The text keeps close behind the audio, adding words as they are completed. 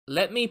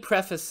Let me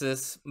preface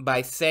this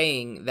by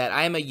saying that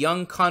I am a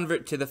young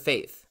convert to the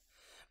faith.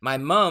 My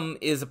mum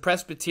is a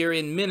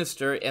Presbyterian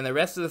minister, and the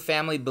rest of the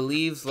family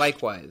believes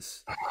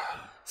likewise.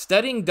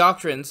 Studying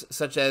doctrines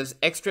such as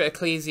extra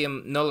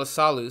ecclesiam nulla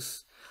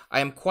salus, I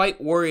am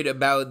quite worried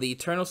about the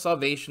eternal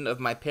salvation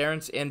of my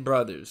parents and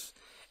brothers,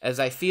 as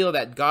I feel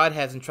that God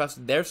has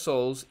entrusted their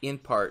souls in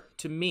part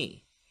to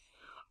me.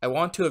 I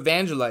want to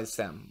evangelize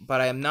them,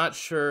 but I am not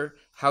sure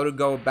how to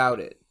go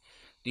about it.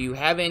 Do you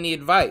have any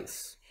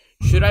advice?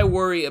 Should I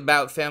worry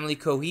about family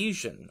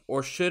cohesion,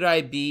 or should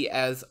I be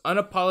as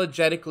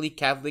unapologetically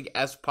Catholic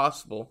as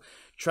possible,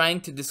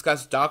 trying to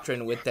discuss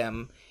doctrine with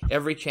them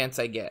every chance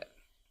I get?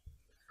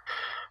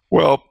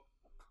 Well,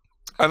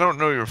 I don't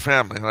know your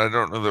family, and I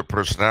don't know their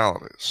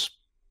personalities.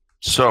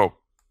 So,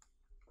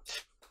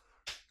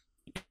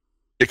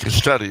 take a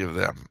study of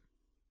them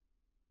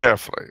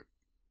carefully.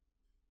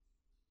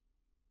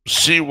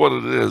 See what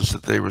it is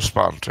that they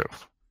respond to.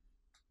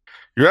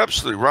 You're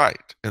absolutely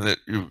right in that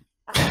you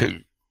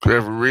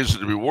have a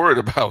reason to be worried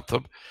about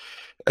them,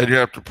 and you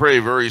have to pray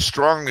very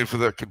strongly for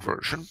their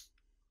conversion.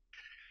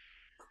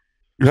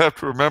 You have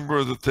to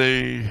remember that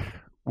they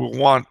will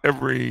want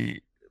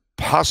every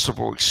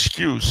possible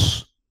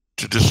excuse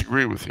to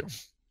disagree with you.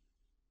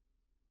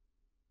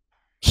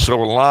 So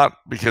a lot,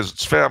 because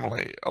it's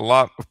family, a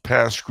lot of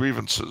past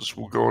grievances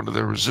will go into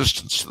their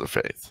resistance to the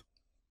faith.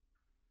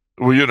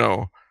 Well, you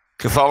know,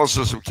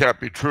 Catholicism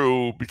can't be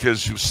true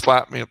because you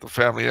slapped me at the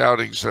family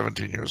outing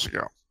 17 years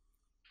ago.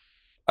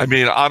 I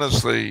mean,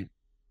 honestly,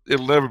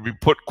 it'll never be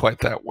put quite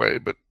that way,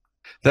 but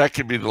that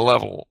can be the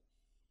level.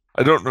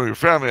 I don't know your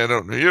family, I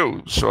don't know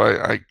you, so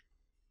I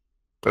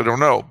don't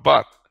know,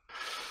 but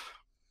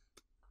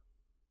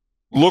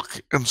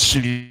look and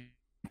see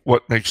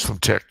what makes them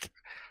tick.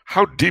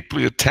 How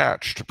deeply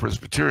attached to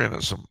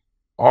Presbyterianism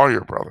are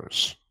your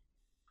brothers?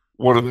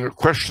 What are their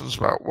questions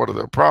about? What are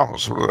their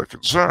problems? What are their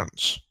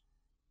concerns?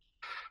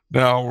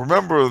 Now,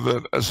 remember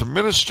that as a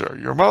minister,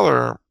 your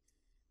mother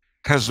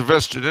has a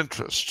vested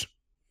interest,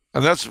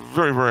 and that's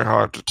very, very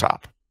hard to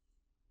top.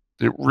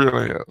 It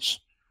really is.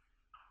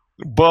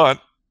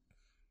 But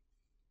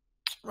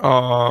there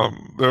are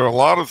a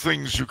lot of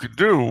things you could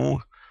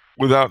do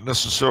without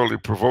necessarily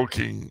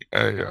provoking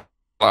a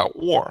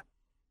war.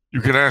 You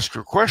can ask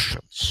her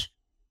questions.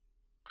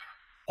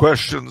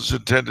 Questions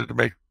intended to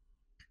make,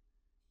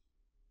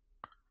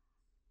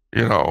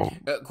 you know...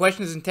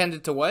 questions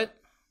intended to what?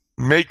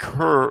 Make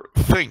her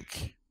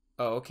think.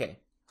 Oh, okay.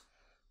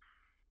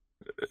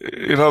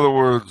 In other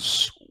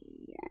words,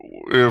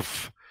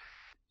 if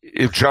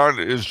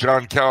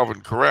John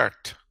Calvin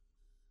correct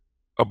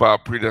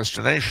about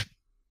predestination?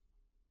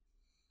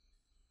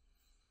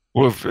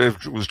 Well,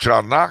 if was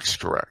John Knox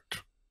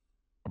correct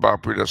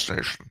about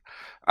predestination?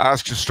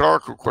 Ask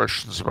historical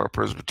questions about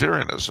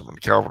Presbyterianism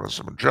and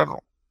Calvinism in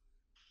general.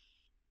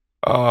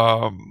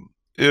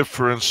 If,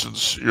 for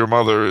instance, your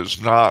mother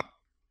is not,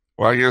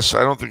 well, I guess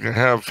I don't think I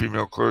have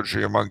female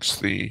clergy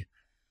amongst the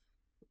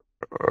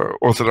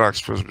Orthodox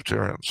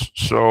Presbyterians.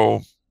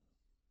 So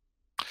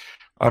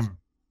I'm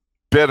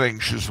betting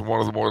she's in one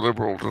of the more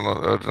liberal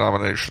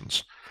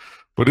denominations.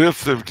 But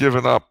if they've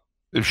given up,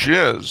 if she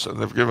is, and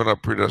they've given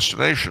up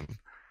predestination,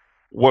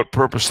 what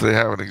purpose do they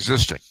have in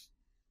existing?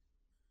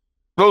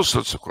 Those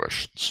sorts of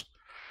questions.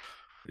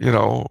 You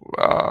know,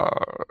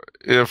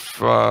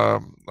 if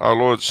our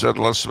Lord said,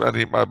 "Unless a man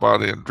eat my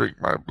body and drink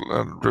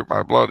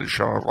my blood, he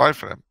shall have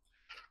life in him,"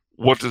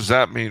 what does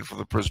that mean from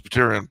the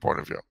Presbyterian point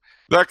of view?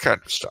 That kind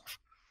of stuff.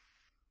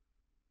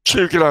 So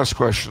you can ask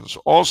questions.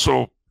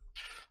 Also,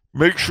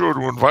 make sure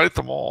to invite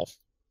them all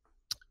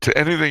to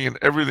anything and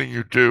everything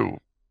you do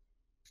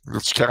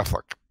that's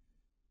Catholic.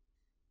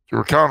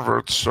 You're a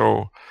convert,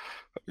 so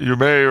you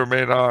may or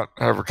may not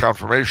have a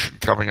confirmation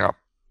coming up.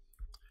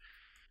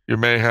 You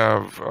may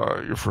have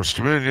your first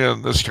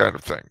communion, this kind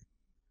of thing.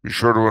 Be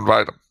sure to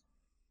invite them.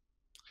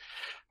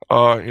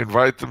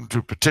 Invite them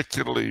to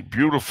particularly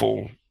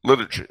beautiful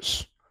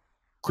liturgies.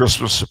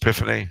 Christmas,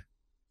 Epiphany,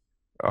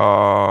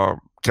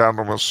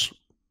 Candlemas,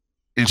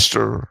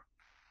 Easter,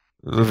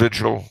 the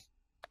Vigil,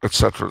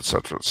 etc.,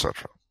 etc.,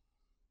 etc.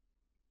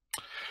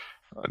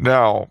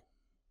 Now,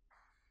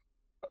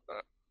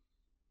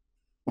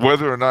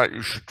 whether or not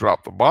you should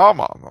drop the bomb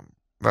on them,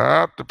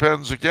 that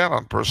depends again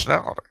on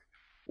personality.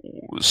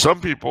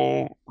 Some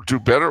people do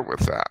better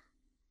with that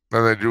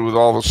than they do with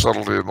all the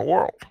subtlety in the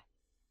world.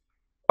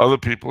 Other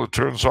people, it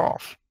turns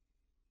off.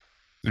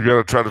 You got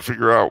to try to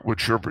figure out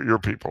which your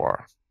people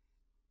are.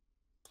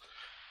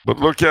 But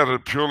look at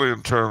it purely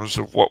in terms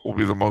of what will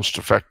be the most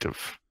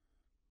effective.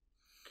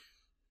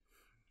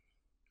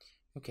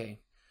 Okay.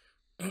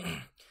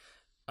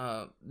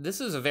 This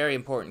is a very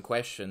important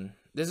question.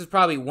 This is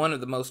probably one of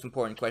the most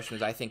important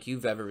questions I think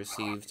you've ever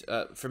received.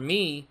 For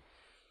me,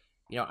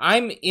 you know,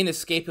 I'm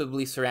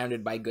inescapably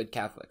surrounded by good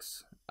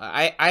Catholics.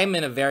 I'm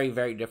in a very,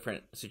 very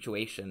different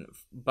situation.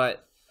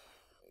 But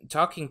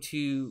talking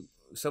to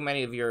so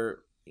many of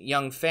your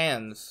young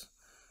fans,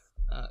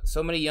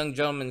 so many young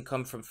gentlemen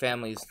come from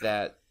families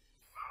that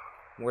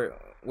where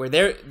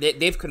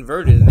they've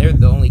converted and they're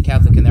the only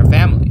Catholic in their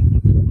family.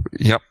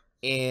 Yep.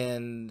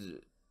 and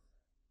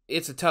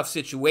it's a tough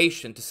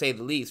situation to say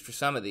the least for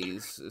some of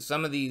these.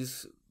 Some of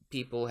these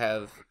people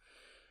have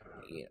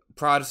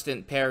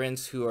Protestant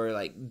parents who are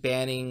like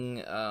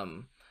banning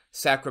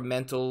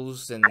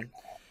sacramentals and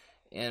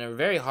are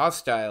very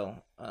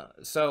hostile.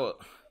 So,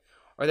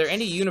 are there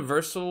any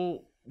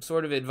universal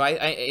sort of advice?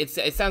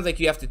 It sounds like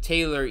you have to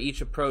tailor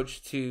each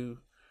approach to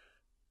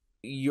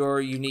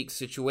your unique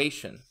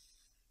situation.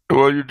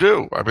 Well, you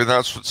do. I mean,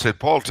 that's what St.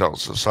 Paul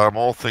tells us. I'm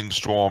all things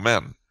to all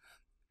men.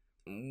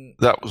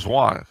 That was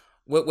why.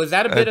 Was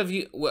that a bit And, of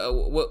you?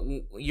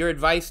 What your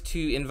advice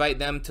to invite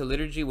them to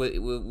liturgy?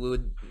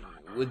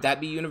 Would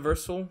that be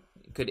universal?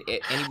 Could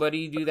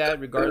anybody do that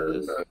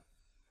regardless?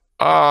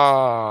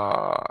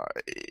 uh,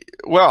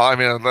 well, I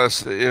mean,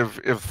 unless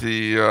if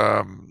the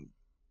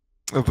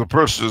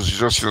person is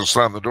just going to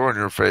slam the door in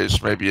your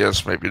face, maybe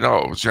yes, maybe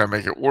no. If it's going to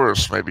make it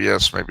worse, maybe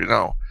yes, maybe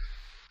no.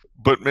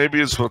 But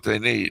maybe it's what they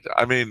need.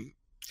 I mean,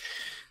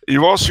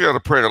 you've also got to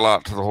pray a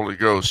lot to the Holy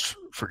Ghost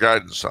for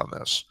guidance on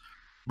this.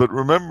 But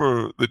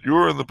remember that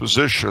you're in the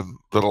position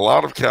that a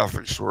lot of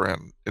Catholics were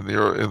in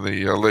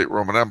the late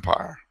Roman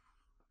Empire.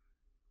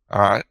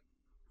 All right,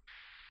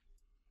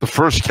 the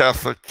first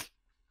Catholic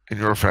in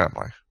your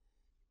family.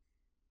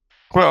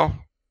 Well,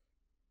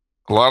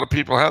 a lot of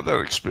people had that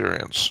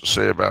experience,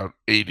 say about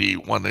AD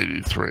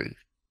 183,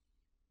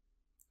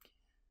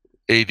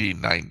 AD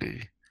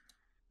 90,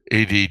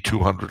 AD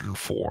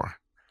 204.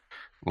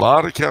 A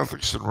lot of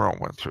Catholics in Rome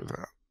went through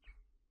that.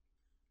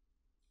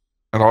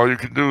 And all you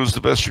can do is the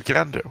best you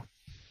can do.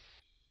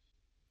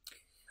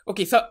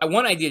 Okay, so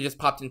one idea just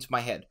popped into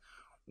my head.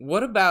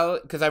 What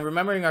about, because I'm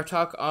remembering our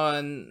talk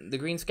on the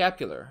green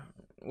scapular.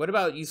 What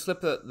about you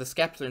slip the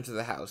scapular into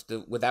the house?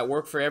 Would that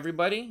work for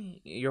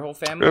everybody? Your whole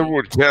family?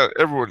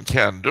 Everyone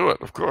can do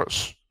it, of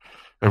course.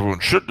 Everyone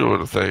should do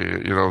it if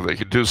they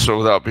could do so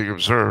without being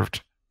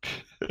observed.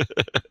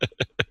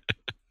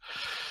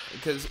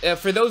 Because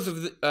for those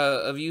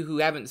of you who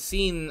haven't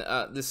seen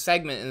this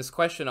segment and this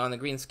question on the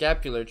green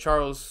scapular,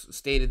 Charles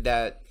stated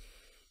that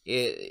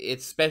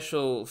its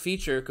special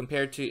feature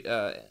compared to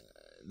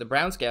the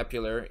brown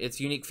scapular, its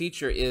unique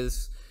feature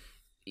is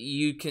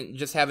you can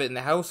just have it in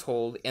the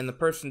household and the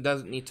person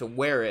doesn't need to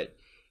wear it,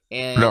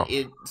 and No.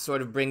 it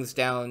sort of brings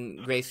down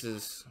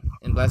graces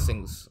and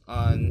blessings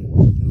on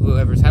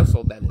whoever's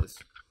household that is.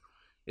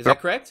 Is that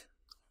correct?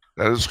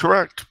 That is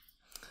correct.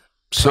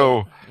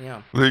 So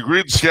yeah. The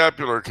green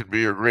scapular can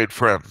be your great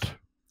friend.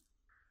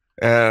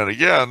 And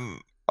again,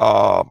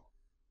 I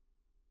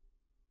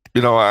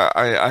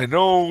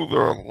know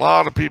there are a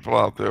lot of people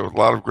out there with a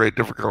lot of great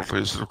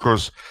difficulties. And of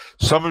course,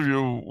 some of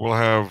you will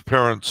have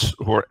parents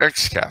who are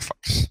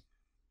ex-Catholics,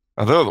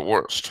 and they're the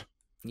worst.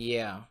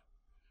 Yeah.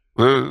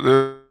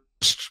 They're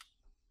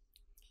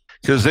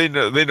because they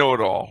know it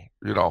all,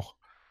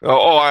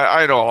 Oh,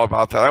 I know all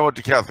about that. I went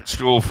to Catholic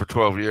school for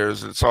 12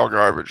 years, and it's all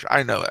garbage.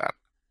 I know that.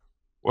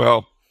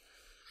 Well,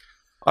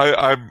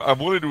 I'm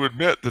willing to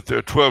admit that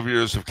their 12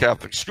 years of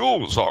Catholic school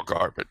was all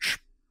garbage.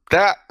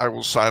 That I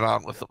will sign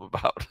on with them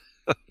about.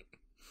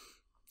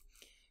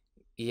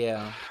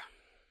 Yeah.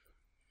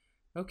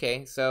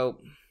 Okay, so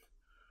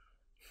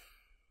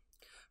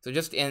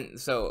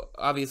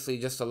obviously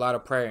just a lot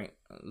of praying.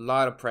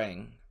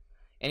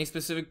 Any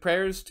specific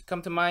prayers to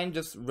come to mind?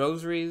 Just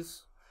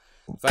rosaries?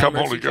 Come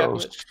Holy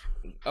Ghost.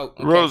 Oh,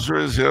 okay.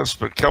 Rosaries, yes,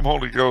 but Come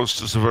Holy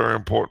Ghost is a very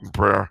important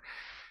prayer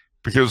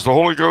because the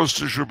Holy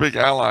Ghost is your big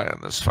ally in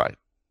this fight.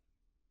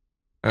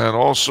 And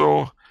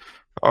also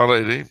Our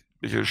Lady,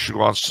 because she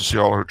wants to see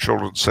all her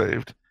children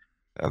saved.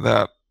 And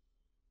that,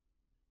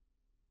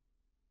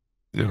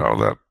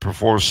 that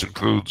perforce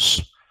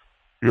includes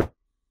yours.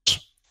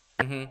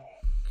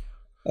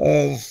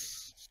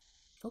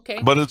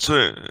 Okay. But it's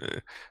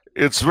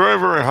very,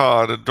 very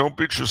hard, and don't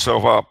beat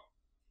yourself up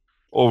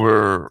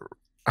over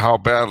how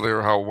badly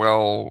or how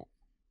well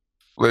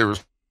they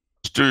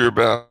do your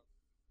best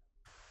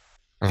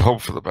and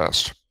hope for the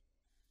best.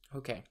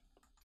 Okay.